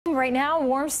right now,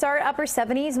 warm start, upper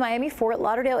 70s, Miami, Fort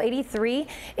Lauderdale, 83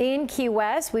 in Key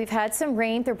West. We've had some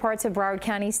rain through parts of Broward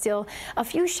County. Still a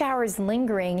few showers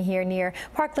lingering here near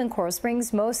Parkland, Coral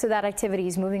Springs. Most of that activity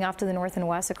is moving off to the north and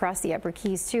west across the upper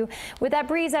Keys too. With that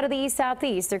breeze out of the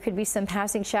east-southeast, there could be some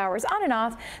passing showers on and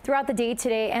off throughout the day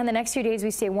today, and the next few days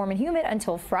we stay warm and humid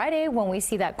until Friday, when we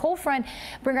see that cold front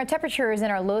bring our temperatures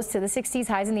and our lows to the 60s,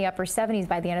 highs in the upper 70s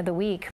by the end of the week.